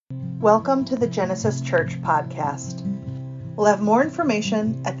Welcome to the Genesis Church podcast. We'll have more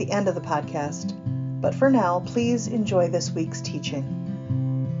information at the end of the podcast, but for now, please enjoy this week's teaching.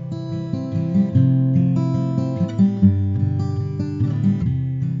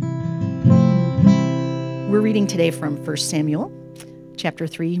 We're reading today from 1 Samuel, chapter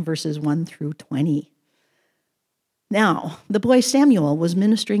 3, verses 1 through 20. Now, the boy Samuel was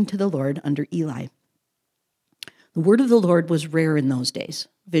ministering to the Lord under Eli. The word of the Lord was rare in those days.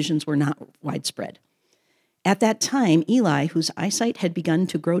 Visions were not widespread. At that time, Eli, whose eyesight had begun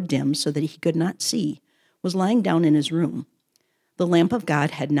to grow dim so that he could not see, was lying down in his room. The lamp of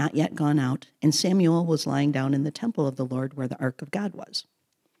God had not yet gone out, and Samuel was lying down in the temple of the Lord where the ark of God was.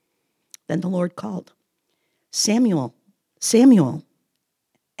 Then the Lord called, "Samuel, Samuel."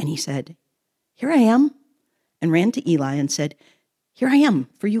 And he said, "Here I am," and ran to Eli and said, "Here I am,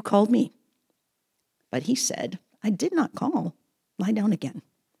 for you called me." But he said, "I did not call. Lie down again."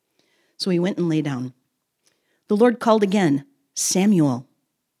 So he went and lay down. The Lord called again, "Samuel."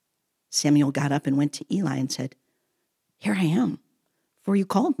 Samuel got up and went to Eli and said, "Here I am, for you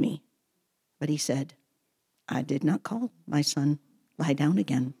called me." But he said, "I did not call, my son. Lie down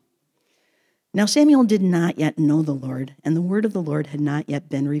again." Now Samuel did not yet know the Lord, and the word of the Lord had not yet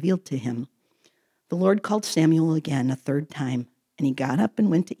been revealed to him. The Lord called Samuel again a third time, and he got up and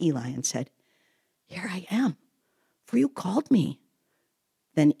went to Eli and said, "Here I am, for you called me."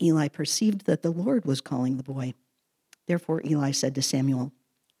 Then Eli perceived that the Lord was calling the boy. Therefore Eli said to Samuel,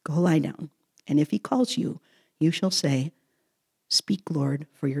 "Go lie down, and if he calls you, you shall say, 'Speak, Lord,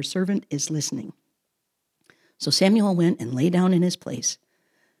 for your servant is listening.'" So Samuel went and lay down in his place.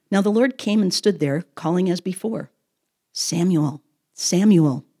 Now the Lord came and stood there, calling as before, "Samuel,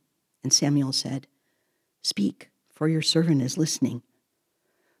 Samuel." And Samuel said, "Speak, for your servant is listening."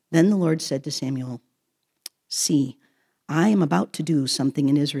 Then the Lord said to Samuel, "See, I am about to do something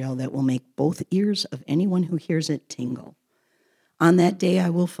in Israel that will make both ears of anyone who hears it tingle. On that day I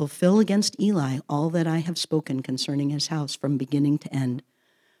will fulfill against Eli all that I have spoken concerning his house from beginning to end.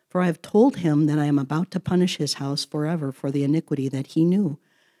 For I have told him that I am about to punish his house forever for the iniquity that he knew,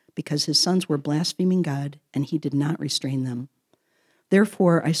 because his sons were blaspheming God, and he did not restrain them.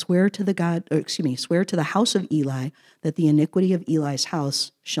 Therefore, I swear to the house of Eli that the iniquity of Eli's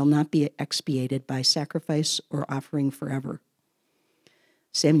house shall not be expiated by sacrifice or offering forever."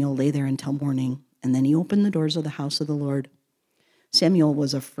 Samuel lay there until morning, and then he opened the doors of the house of the Lord. Samuel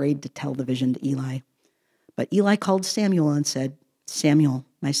was afraid to tell the vision to Eli. But Eli called Samuel and said, "Samuel,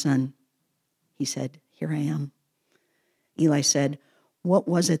 my son." He said, "Here I am." Eli said, "What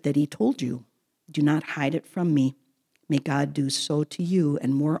was it that he told you? Do not hide it from me. May God do so to you,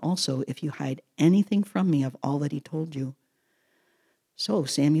 and more also, if you hide anything from me of all that he told you." So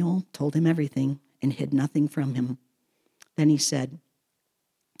Samuel told him everything and hid nothing from him. Then he said,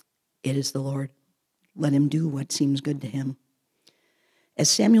 "It is the Lord. Let him do what seems good to him." As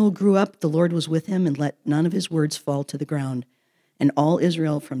Samuel grew up, the Lord was with him and let none of his words fall to the ground. And all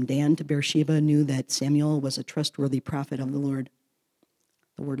Israel from Dan to Beersheba knew that Samuel was a trustworthy prophet of the Lord.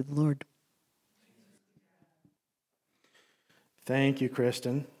 The word of the Lord. Thank you,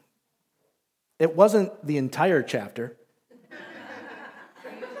 Kristen. It wasn't the entire chapter.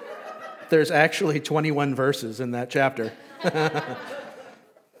 There's actually 21 verses in that chapter.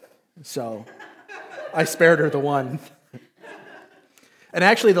 So I spared her the one. And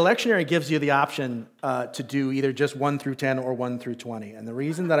actually, the lectionary gives you the option to do either just 1 through 10 or 1 through 20. And the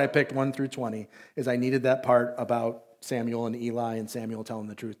reason that I picked 1 through 20 is I needed that part about Samuel and Eli and Samuel telling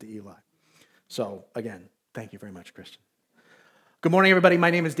the truth to Eli. So again, thank you very much, Christian. Good morning, everybody.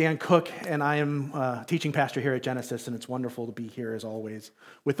 My name is Dan Cook, and I am teaching pastor here at Genesis, and it's wonderful to be here as always.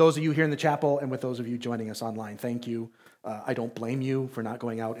 With those of you here in the chapel and with those of you joining us online, thank you. I don't blame you for not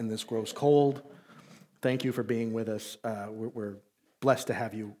going out in this gross cold. Thank you for being with us. We're blessed to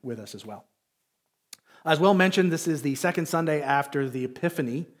have you with us as well. As Will mentioned, this is the second Sunday after the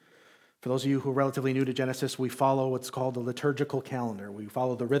Epiphany. For those of you who are relatively new to Genesis, we follow what's called the liturgical calendar. We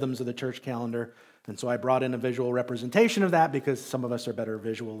follow the rhythms of the church calendar. And so I brought in a visual representation of that because some of us are better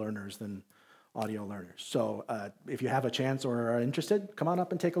visual learners than audio learners. So if you have a chance or are interested, come on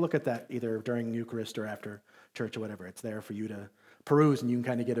up and take a look at that, either during Eucharist or after church or whatever. It's there for you to peruse, and you can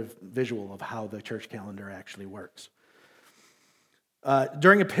kind of get a visual of how the church calendar actually works.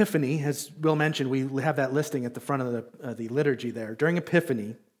 During Epiphany, as Will mentioned, we have that listing at the front of the liturgy there. During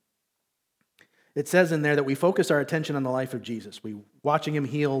Epiphany, it says in there that we focus our attention on the life of Jesus. We watching him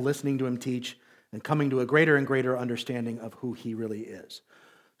heal, listening to him teach, and coming to a greater and greater understanding of who he really is.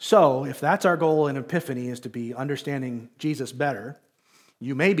 So, if that's our goal in Epiphany, is to be understanding Jesus better,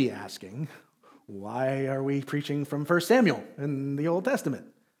 you may be asking, why are we preaching from 1 Samuel in the Old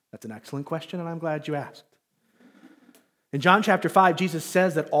Testament? That's an excellent question, and I'm glad you asked. In John chapter 5, Jesus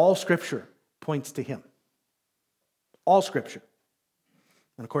says that all Scripture points to him. All Scripture.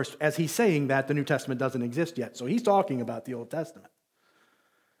 And of course, as he's saying that, the New Testament doesn't exist yet, so he's talking about the Old Testament.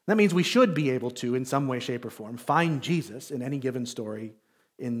 That means we should be able to, in some way, shape, or form, find Jesus in any given story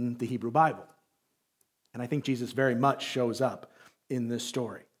in the Hebrew Bible. And I think Jesus very much shows up in this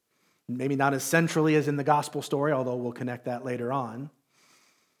story. Maybe not as centrally as in the gospel story, although we'll connect that later on.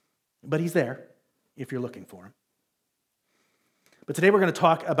 But he's there if you're looking for him. But today we're going to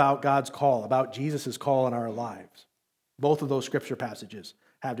talk about God's call, about Jesus' call in our lives. Both of those scripture passages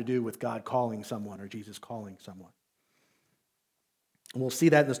have to do with God calling someone or Jesus calling someone. And we'll see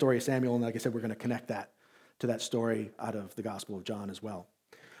that in the story of Samuel, and like I said, we're going to connect that to that story out of the Gospel of John as well.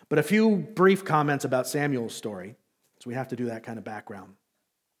 But a few brief comments about Samuel's story, so we have to do that kind of background.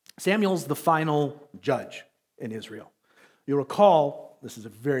 Samuel's the final judge in Israel. You'll recall, this is a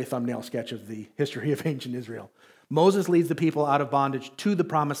very thumbnail sketch of the history of ancient Israel. Moses leads the people out of bondage to the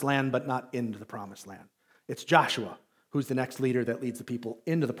promised land, but not into the promised land. It's Joshua who's the next leader that leads the people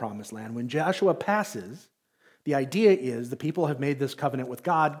into the promised land. When Joshua passes, the idea is the people have made this covenant with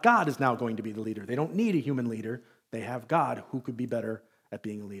God. God is now going to be the leader. They don't need a human leader. They have God, who could be better at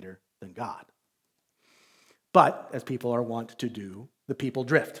being a leader than God. But, as people are wont to do, the people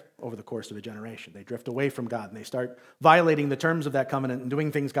drift over the course of a generation. They drift away from God, and they start violating the terms of that covenant and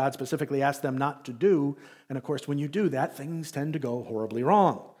doing things God specifically asked them not to do. And of course, when you do that, things tend to go horribly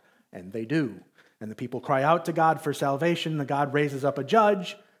wrong. And they do. And the people cry out to God for salvation. The God raises up a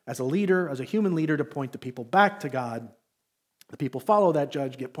judge as a leader, as a human leader, to point the people back to God. The people follow that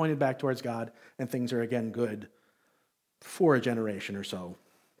judge, get pointed back towards God, and things are again good for a generation or so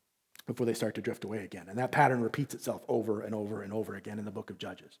before they start to drift away again. And that pattern repeats itself over and over and over again in the book of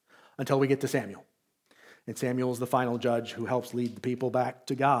Judges until we get to Samuel. And Samuel is the final judge who helps lead the people back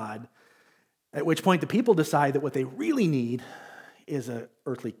to God, at which point the people decide that what they really need is an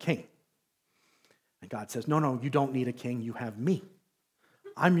earthly king. And God says, no, you don't need a king. You have me.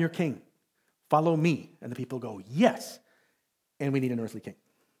 I'm your king. Follow me. And the people go, yes. And we need an earthly king.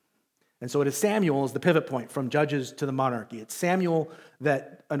 And so it is Samuel as the pivot point from judges to the monarchy. It's Samuel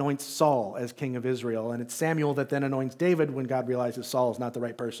that anoints Saul as king of Israel. And it's Samuel that then anoints David when God realizes Saul is not the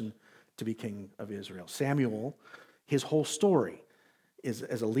right person to be king of Israel. Samuel, his whole story is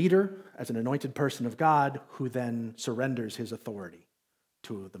as a leader, as an anointed person of God, who then surrenders his authority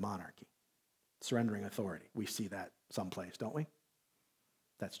to the monarchy. Surrendering authority. We see that someplace, don't we?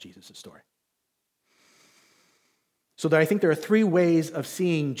 That's Jesus' story. So I think there are three ways of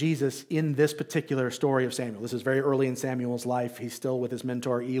seeing Jesus in this particular story of Samuel. This is very early in Samuel's life. He's still with his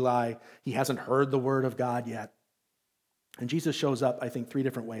mentor Eli. He hasn't heard the word of God yet. And Jesus shows up, I think, three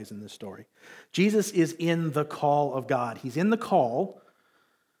different ways in this story. Jesus is in the call of God. He's in the call.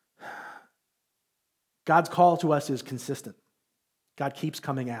 God's call to us is consistent. God keeps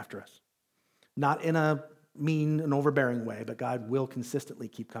coming after us. Not in a mean and overbearing way, but God will consistently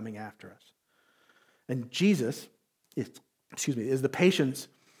keep coming after us. And Jesus is the patience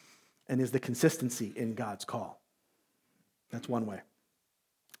and is the consistency in God's call. That's one way.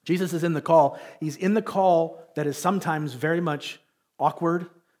 Jesus is in the call. He's in the call that is sometimes very much awkward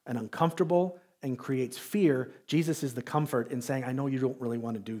and uncomfortable and creates fear. Jesus is the comfort in saying, I know you don't really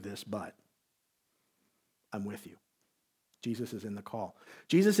want to do this, but I'm with you. Jesus is in the call.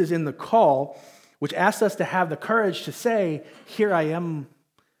 Jesus is in the call, which asks us to have the courage to say, here I am,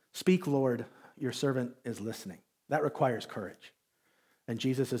 speak, Lord, your servant is listening. That requires courage. And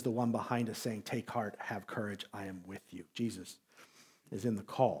Jesus is the one behind us saying, take heart, have courage, I am with you. Jesus is in the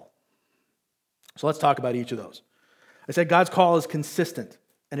call. So let's talk about each of those. I said God's call is consistent,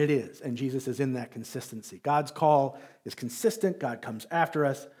 and it is, and Jesus is in that consistency. God's call is consistent. God comes after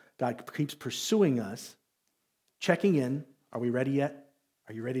us. God keeps pursuing us, checking in. Are we ready yet?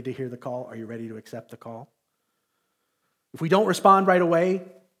 Are you ready to hear the call? Are you ready to accept the call? If we don't respond right away,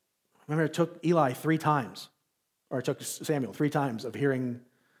 remember it took Eli 3 times, or it took Samuel 3 times of hearing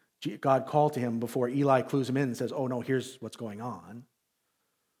God call to him before Eli clues him in and says, oh no, here's what's going on.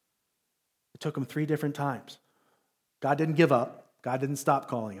 It took him 3 different times. God didn't give up. God didn't stop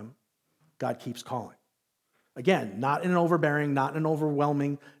calling him. God keeps calling. Again, not in an overbearing, not in an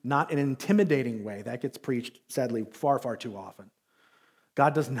overwhelming, not in an intimidating way. That gets preached, sadly, far, far too often.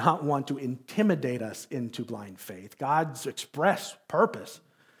 God does not want to intimidate us into blind faith. God's express purpose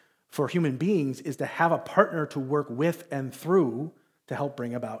for human beings is to have a partner to work with and through to help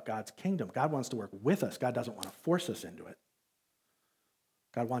bring about God's kingdom. God wants to work with us. God doesn't want to force us into it.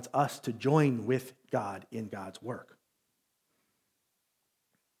 God wants us to join with God in God's work.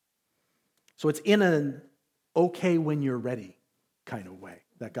 So it's in an okay when you're ready kind of way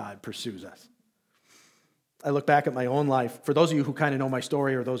that God pursues us. I look back at my own life. For those of you who kind of know my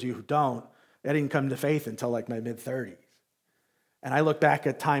story or those of you who don't, I didn't come to faith until like my mid-30s. And I look back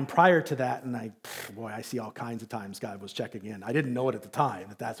at time prior to that, and I see all kinds of times God was checking in. I didn't know it at the time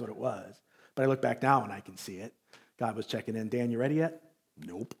that that's what it was. But I look back now and I can see it. God was checking in. Dan, you ready yet?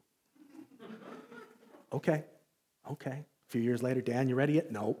 Nope. Okay. A few years later, Dan, you ready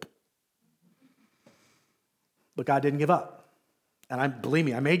yet? Nope. But God didn't give up. And believe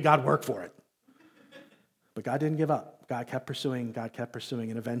me, I made God work for it. But God didn't give up. God kept pursuing.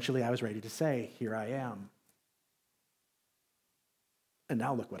 And eventually I was ready to say, here I am. And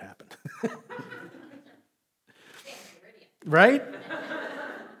now look what happened. Right?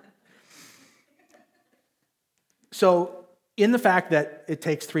 So in the fact that it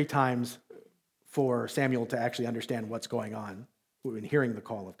takes 3 times for Samuel to actually understand what's going on in hearing the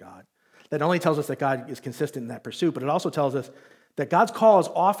call of God, that not only tells us that God is consistent in that pursuit, but it also tells us that God's call is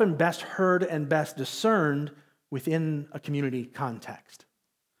often best heard and best discerned within a community context.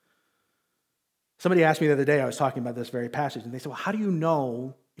 Somebody asked me the other day, I was talking about this very passage, and they said, well, how do you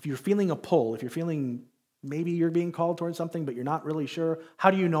know if you're feeling a pull, if you're feeling maybe you're being called towards something, but you're not really sure,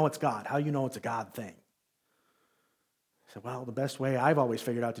 how do you know it's God? How do you know it's a God thing? I said, well, the best way I've always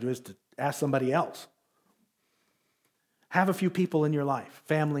figured out to do is to ask somebody else. Have a few people in your life,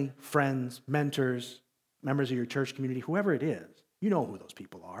 family, friends, mentors, members of your church community, whoever it is, you know who those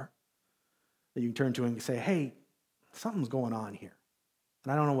people are, that you can turn to and say, hey, something's going on here,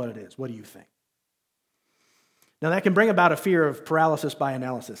 and I don't know what it is. What do you think? Now, that can bring about a fear of paralysis by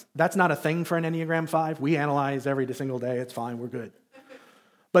analysis. That's not a thing for an Enneagram 5. We analyze every single day. It's fine. We're good.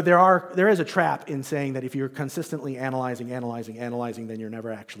 But there is a trap in saying that if you're consistently analyzing, then you're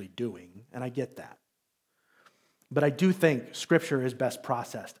never actually doing. And I get that. But I do think Scripture is best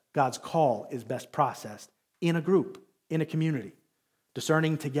processed. God's call is best processed in a group, in a community,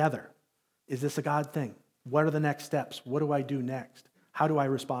 discerning together. Is this a God thing? What are the next steps? What do I do next? How do I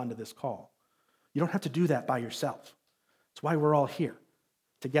respond to this call? You don't have to do that by yourself. That's why we're all here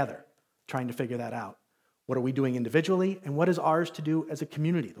together trying to figure that out. What are we doing individually, and what is ours to do as a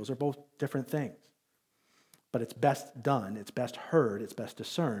community? Those are both different things. But it's best done, it's best heard, it's best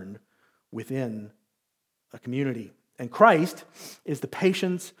discerned within a community. And Christ is the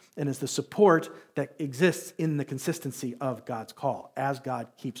patience and is the support that exists in the consistency of God's call. As God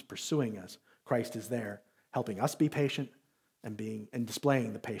keeps pursuing us, Christ is there helping us be patient and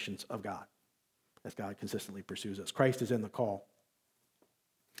displaying the patience of God as God consistently pursues us. Christ is in the call.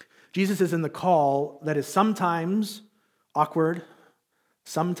 Jesus is in the call that is sometimes awkward,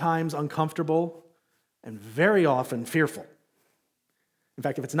 sometimes uncomfortable, and very often fearful. In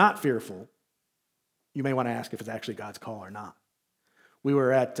fact, if it's not fearful, you may want to ask if it's actually God's call or not. We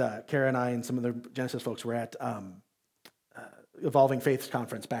were at, Kara and I and some of the Genesis folks were at Evolving Faiths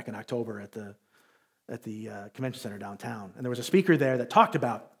Conference back in October at the convention center downtown. And there was a speaker there that talked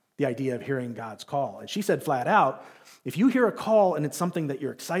about the idea of hearing God's call. And she said flat out, if you hear a call and it's something that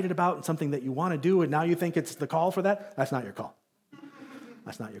you're excited about and something that you want to do and now you think it's the call for that, that's not your call.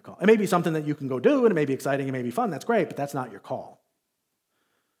 That's not your call. It may be something that you can go do and it may be exciting, it may be fun, that's great, but that's not your call.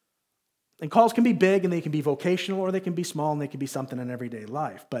 And calls can be big and they can be vocational or they can be small and they can be something in everyday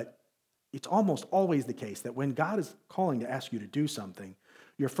life. But it's almost always the case that when God is calling to ask you to do something,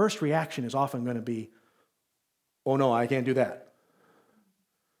 your first reaction is often going to be, oh no, I can't do that.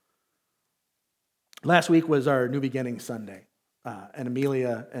 Last week was our New Beginning Sunday. And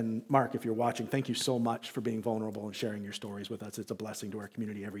Amelia and Mark, if you're watching, thank you so much for being vulnerable and sharing your stories with us. It's a blessing to our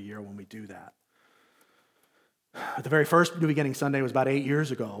community every year when we do that. The very first New Beginning Sunday was about 8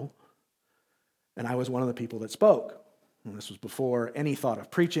 years ago, and I was one of the people that spoke. And this was before any thought of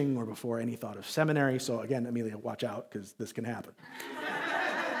preaching or before any thought of seminary. So again, Amelia, watch out because this can happen.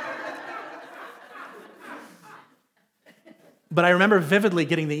 But I remember vividly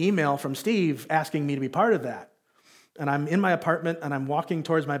getting the email from Steve asking me to be part of that. And I'm in my apartment, and I'm walking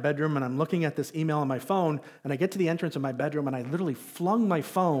towards my bedroom, and I'm looking at this email on my phone, and I get to the entrance of my bedroom, and I literally flung my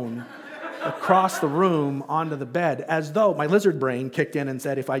phone across the room onto the bed, as though my lizard brain kicked in and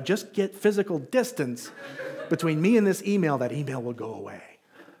said, if I just get physical distance between me and this email, that email will go away.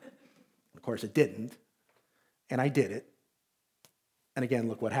 Of course, it didn't, and I did it. And again,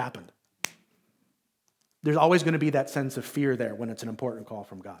 look what happened. There's always going to be that sense of fear there when it's an important call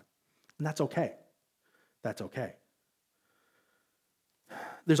from God. And that's okay. That's okay.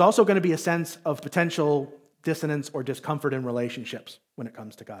 There's also going to be a sense of potential dissonance or discomfort in relationships when it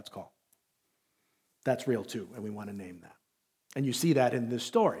comes to God's call. That's real too, and we want to name that. And you see that in this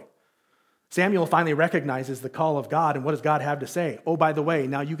story. Samuel finally recognizes the call of God, and what does God have to say? Oh, by the way,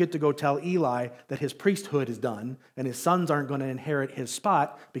 now you get to go tell Eli that his priesthood is done, and his sons aren't going to inherit his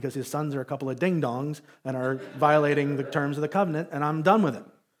spot because his sons are a couple of ding-dongs and are violating the terms of the covenant, and I'm done with it.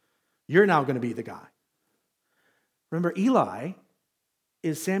 You're now going to be the guy. Remember, Eli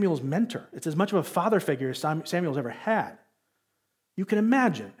is Samuel's mentor. It's as much of a father figure as Samuel's ever had. You can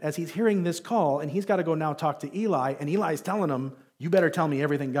imagine, as he's hearing this call, and he's got to go now talk to Eli, and Eli's telling him, you better tell me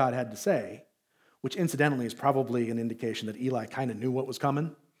everything God had to say, which incidentally is probably an indication that Eli kind of knew what was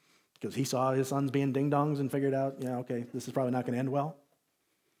coming because he saw his sons being ding-dongs and figured out, okay, this is probably not going to end well.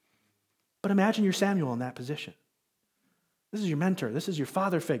 But imagine you're Samuel in that position. This is your mentor. This is your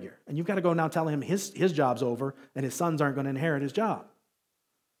father figure. And you've got to go now tell him his job's over and his sons aren't going to inherit his job.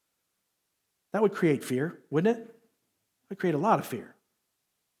 That would create fear, wouldn't it? It would create a lot of fear.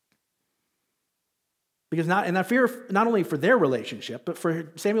 Because that fear, not only for their relationship, but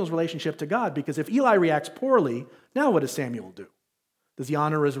for Samuel's relationship to God. Because if Eli reacts poorly, now what does Samuel do? Does he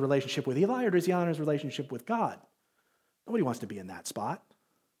honor his relationship with Eli, or does he honor his relationship with God? Nobody wants to be in that spot.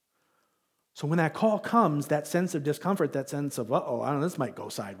 So when that call comes, that sense of discomfort, that sense of, I don't know, this might go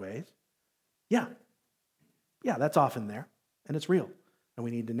sideways. Yeah, that's often there, and it's real, and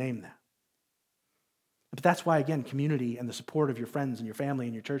we need to name that. But that's why, again, community and the support of your friends and your family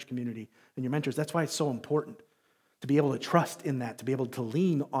and your church community and your mentors, that's why it's so important to be able to trust in that, to be able to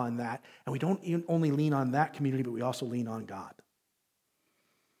lean on that. And we don't even only lean on that community, but we also lean on God.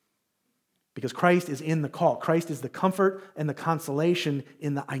 Because Christ is in the call. Christ is the comfort and the consolation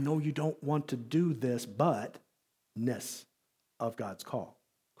in the, I know you don't want to do this, but-ness of God's call.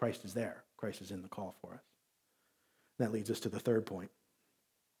 Christ is there. Christ is in the call for us. That leads us to the third point.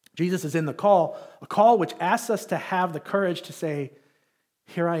 Jesus is in the call, a call which asks us to have the courage to say,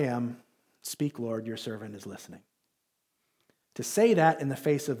 here I am, speak, Lord, your servant is listening. To say that in the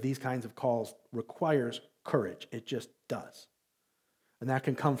face of these kinds of calls requires courage. It just does. And that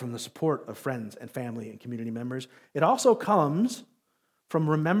can come from the support of friends and family and community members. It also comes from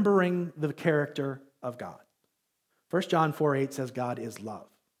remembering the character of God. 1 John 4:8 says God is love,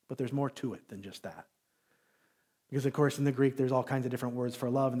 but there's more to it than just that. Because, of course, in the Greek, there's all kinds of different words for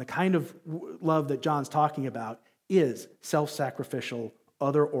love. And the kind of love that John's talking about is self-sacrificial,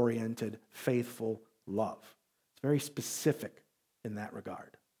 other-oriented, faithful love. It's very specific in that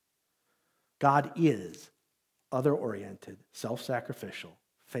regard. God is other-oriented, self-sacrificial,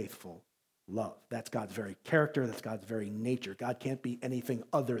 faithful love. That's God's very character. That's God's very nature. God can't be anything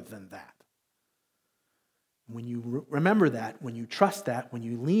other than that. When you remember that, when you trust that, when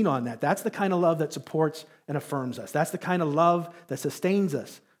you lean on that, that's the kind of love that supports and affirms us. That's the kind of love that sustains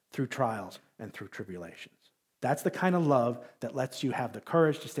us through trials and through tribulations. That's the kind of love that lets you have the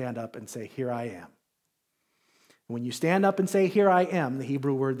courage to stand up and say, here I am. When you stand up and say, here I am, the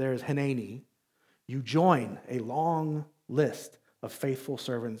Hebrew word there is hineni, you join a long list of faithful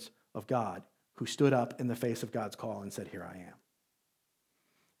servants of God who stood up in the face of God's call and said, here I am.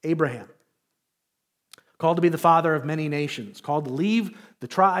 Abraham, called to be the father of many nations, called to leave the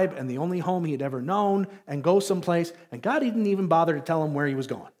tribe and the only home he had ever known and go someplace, and God didn't even bother to tell him where he was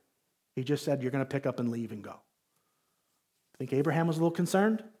going. He just said, you're going to pick up and leave and go. Think Abraham was a little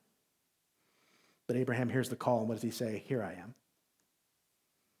concerned? But Abraham hears the call, and what does he say? Here I am.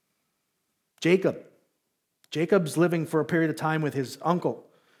 Jacob's living for a period of time with his uncle,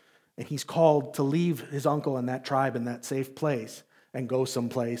 and he's called to leave his uncle and that tribe in that safe place and go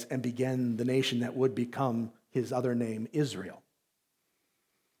someplace and begin the nation that would become his other name, Israel.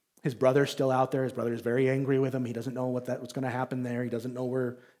 His brother's still out there. His brother is very angry with him. He doesn't know what's going to happen there. He doesn't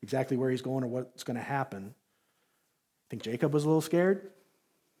know exactly where he's going or what's going to happen. I think Jacob was a little scared.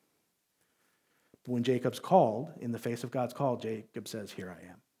 But when Jacob's called, in the face of God's call, Jacob says, here I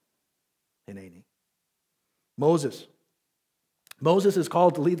am. Hineni. Moses is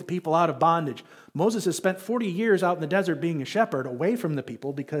called to lead the people out of bondage. Moses has spent 40 years out in the desert being a shepherd away from the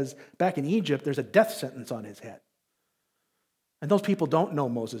people because back in Egypt, there's a death sentence on his head. And those people don't know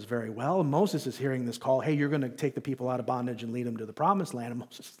Moses very well. And Moses is hearing this call, hey, you're going to take the people out of bondage and lead them to the promised land. And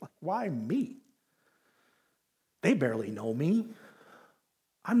Moses is like, why me? They barely know me.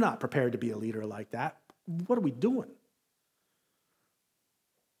 I'm not prepared to be a leader like that. What are we doing?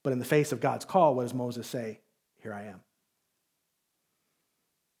 But in the face of God's call, what does Moses say? Here I am.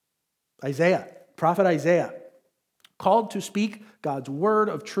 Prophet Isaiah, called to speak God's word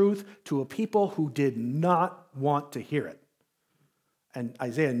of truth to a people who did not want to hear it. And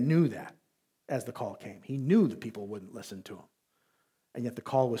Isaiah knew that as the call came. He knew the people wouldn't listen to him. And yet the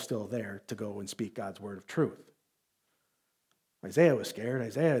call was still there to go and speak God's word of truth. Isaiah was scared.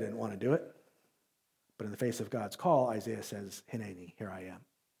 Isaiah didn't want to do it. But in the face of God's call, Isaiah says, Hineni, here I am.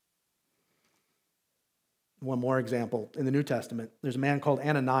 One more example. In the New Testament, there's a man called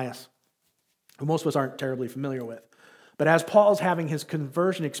Ananias, who most of us aren't terribly familiar with. But as Paul's having his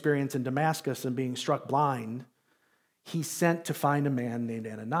conversion experience in Damascus and being struck blind, he's sent to find a man named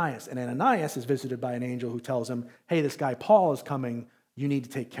Ananias. And Ananias is visited by an angel who tells him, hey, this guy Paul is coming. You need to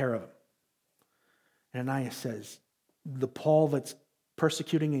take care of him. Ananias says, the Paul that's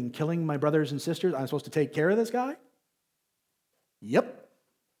persecuting and killing my brothers and sisters, I'm supposed to take care of this guy? Yep,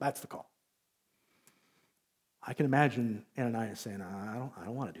 that's the call. I can imagine Ananias saying, I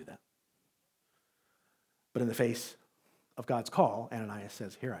don't want to do that. But in the face of God's call, Ananias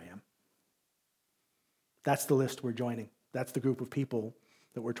says, here I am. That's the list we're joining. That's the group of people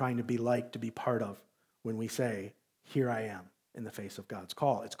that we're trying to be like, to be part of when we say, here I am in the face of God's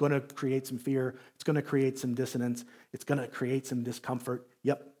call. It's going to create some fear. It's going to create some dissonance. It's going to create some discomfort.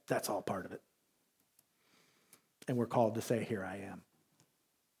 Yep, that's all part of it. And we're called to say, here I am.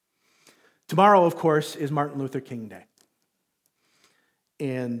 Tomorrow, of course, is Martin Luther King Day.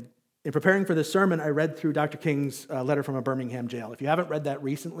 And in preparing for this sermon, I read through Dr. King's letter from a Birmingham jail. If you haven't read that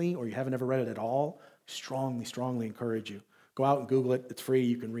recently, or you haven't ever read it at all, strongly, strongly encourage you. Go out and Google it. It's free.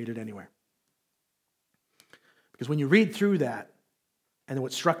 You can read it anywhere. Because when you read through that, and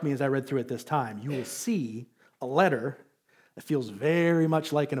what struck me as I read through it this time, you will see a letter that feels very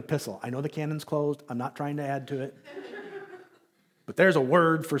much like an epistle. I know the canon's closed. I'm not trying to add to it. But there's a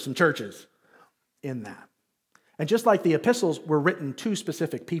word for some churches in that. And just like the epistles were written to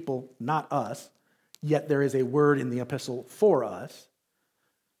specific people, not us, yet there is a word in the epistle for us,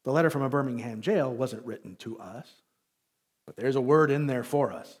 the letter from a Birmingham jail wasn't written to us, but there's a word in there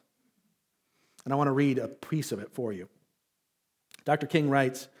for us. And I want to read a piece of it for you. Dr. King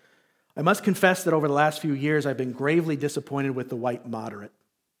writes, I must confess that over the last few years, I've been gravely disappointed with the white moderate.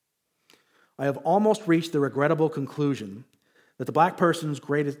 I have almost reached the regrettable conclusion that the black person's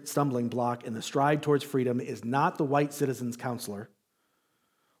greatest stumbling block in the stride towards freedom is not the white citizen's counselor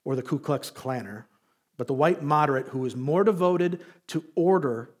or the Ku Klux Klanner, but the white moderate who is more devoted to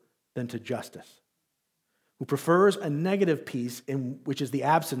order than to justice, who prefers a negative peace, which is the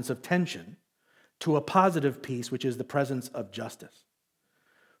absence of tension, to a positive peace, which is the presence of justice,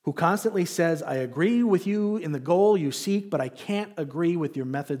 who constantly says, I agree with you in the goal you seek, but I can't agree with your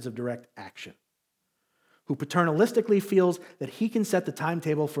methods of direct action, who paternalistically feels that he can set the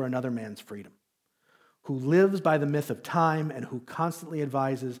timetable for another man's freedom, who lives by the myth of time and who constantly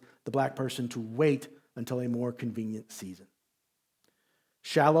advises the black person to wait until a more convenient season.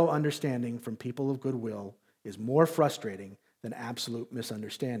 Shallow understanding from people of goodwill is more frustrating than absolute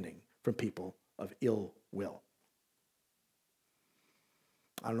misunderstanding from people of ill will.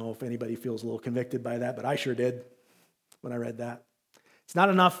 I don't know if anybody feels a little convicted by that, but I sure did when I read that. It's not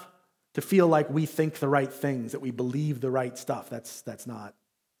enough to feel like we think the right things, that we believe the right stuff. That's not,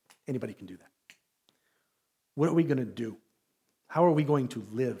 anybody can do that. What are we going to do? How are we going to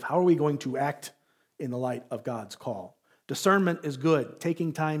live? How are we going to act in the light of God's call? Discernment is good.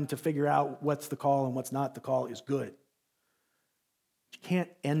 Taking time to figure out what's the call and what's not the call is good. You can't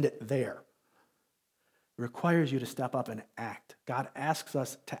end it there. It requires you to step up and act. God asks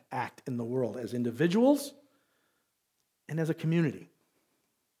us to act in the world as individuals and as a community.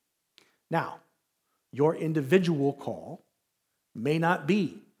 Now, your individual call may not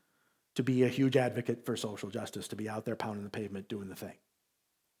be to be a huge advocate for social justice, to be out there pounding the pavement, doing the thing.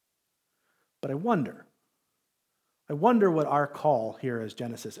 But I wonder what our call here as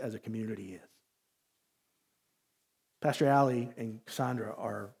Genesis as a community is. Pastor Allie and Cassandra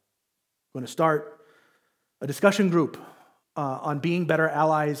are going to start a discussion group on being better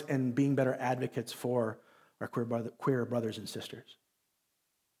allies and being better advocates for our queer brothers and sisters.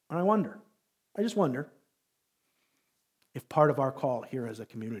 And I just wonder if part of our call here as a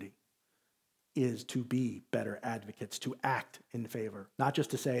community is to be better advocates, to act in favor, not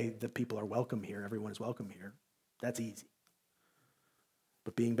just to say that people are welcome here, everyone is welcome here. That's easy.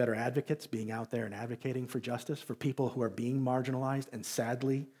 But being better advocates, being out there and advocating for justice for people who are being marginalized and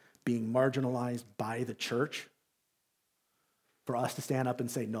sadly being marginalized by the church, for us to stand up and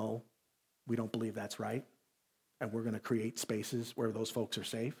say, no, we don't believe that's right, and we're going to create spaces where those folks are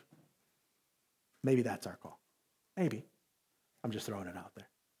safe. Maybe that's our call. Maybe. I'm just throwing it out there.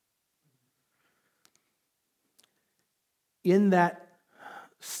 In that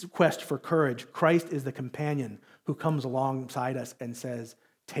quest for courage, Christ is the companion who comes alongside us and says,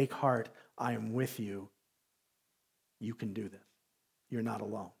 take heart, I am with you. You can do this. You're not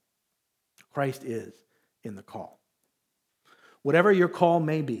alone. Christ is in the call. Whatever your call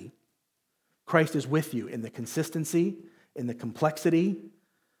may be, Christ is with you in the consistency, in the complexity,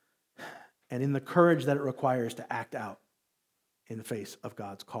 and in the courage that it requires to act out in the face of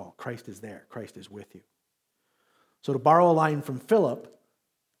God's call. Christ is there. Christ is with you. So to borrow a line from Philip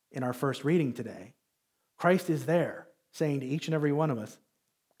in our first reading today, Christ is there saying to each and every one of us,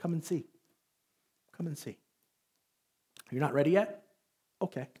 come and see. Come and see. You're not ready yet?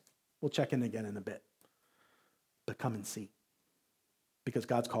 Okay. We'll check in again in a bit. But come and see. Because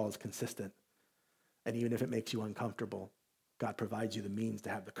God's call is consistent. And even if it makes you uncomfortable, God provides you the means to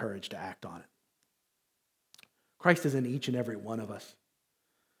have the courage to act on it. Christ is in each and every one of us.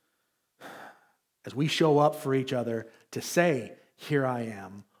 As we show up for each other to say, here I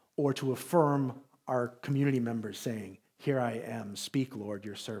am, or to affirm our community members saying, here I am, speak, Lord,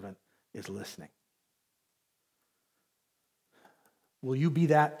 your servant is listening. Will you be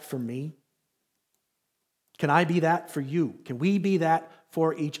that for me? Can I be that for you? Can we be that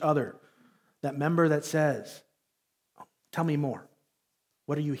for each other? That member that says, tell me more.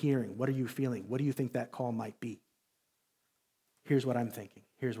 What are you hearing? What are you feeling? What do you think that call might be? Here's what I'm thinking.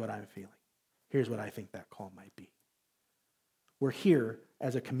 Here's what I'm feeling. Here's what I think that call might be. We're here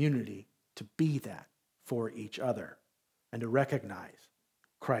as a community to be that for each other and to recognize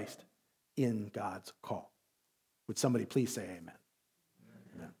Christ in God's call. Would somebody please say amen?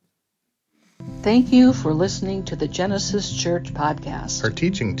 Thank you for listening to the Genesis Church podcast. Our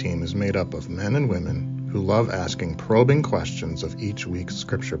teaching team is made up of men and women who love asking probing questions of each week's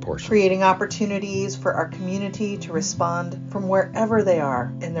scripture portion, creating opportunities for our community to respond from wherever they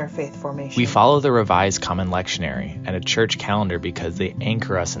are in their faith formation. We follow the Revised Common Lectionary and a church calendar because they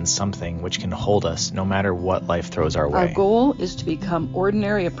anchor us in something which can hold us no matter what life throws our way. Our goal is to become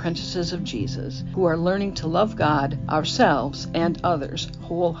ordinary apprentices of Jesus who are learning to love God, ourselves, and others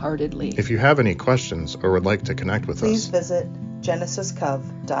wholeheartedly. If you have any questions or would like to connect with please us, visit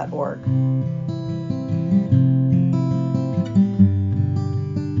genesiscov.org.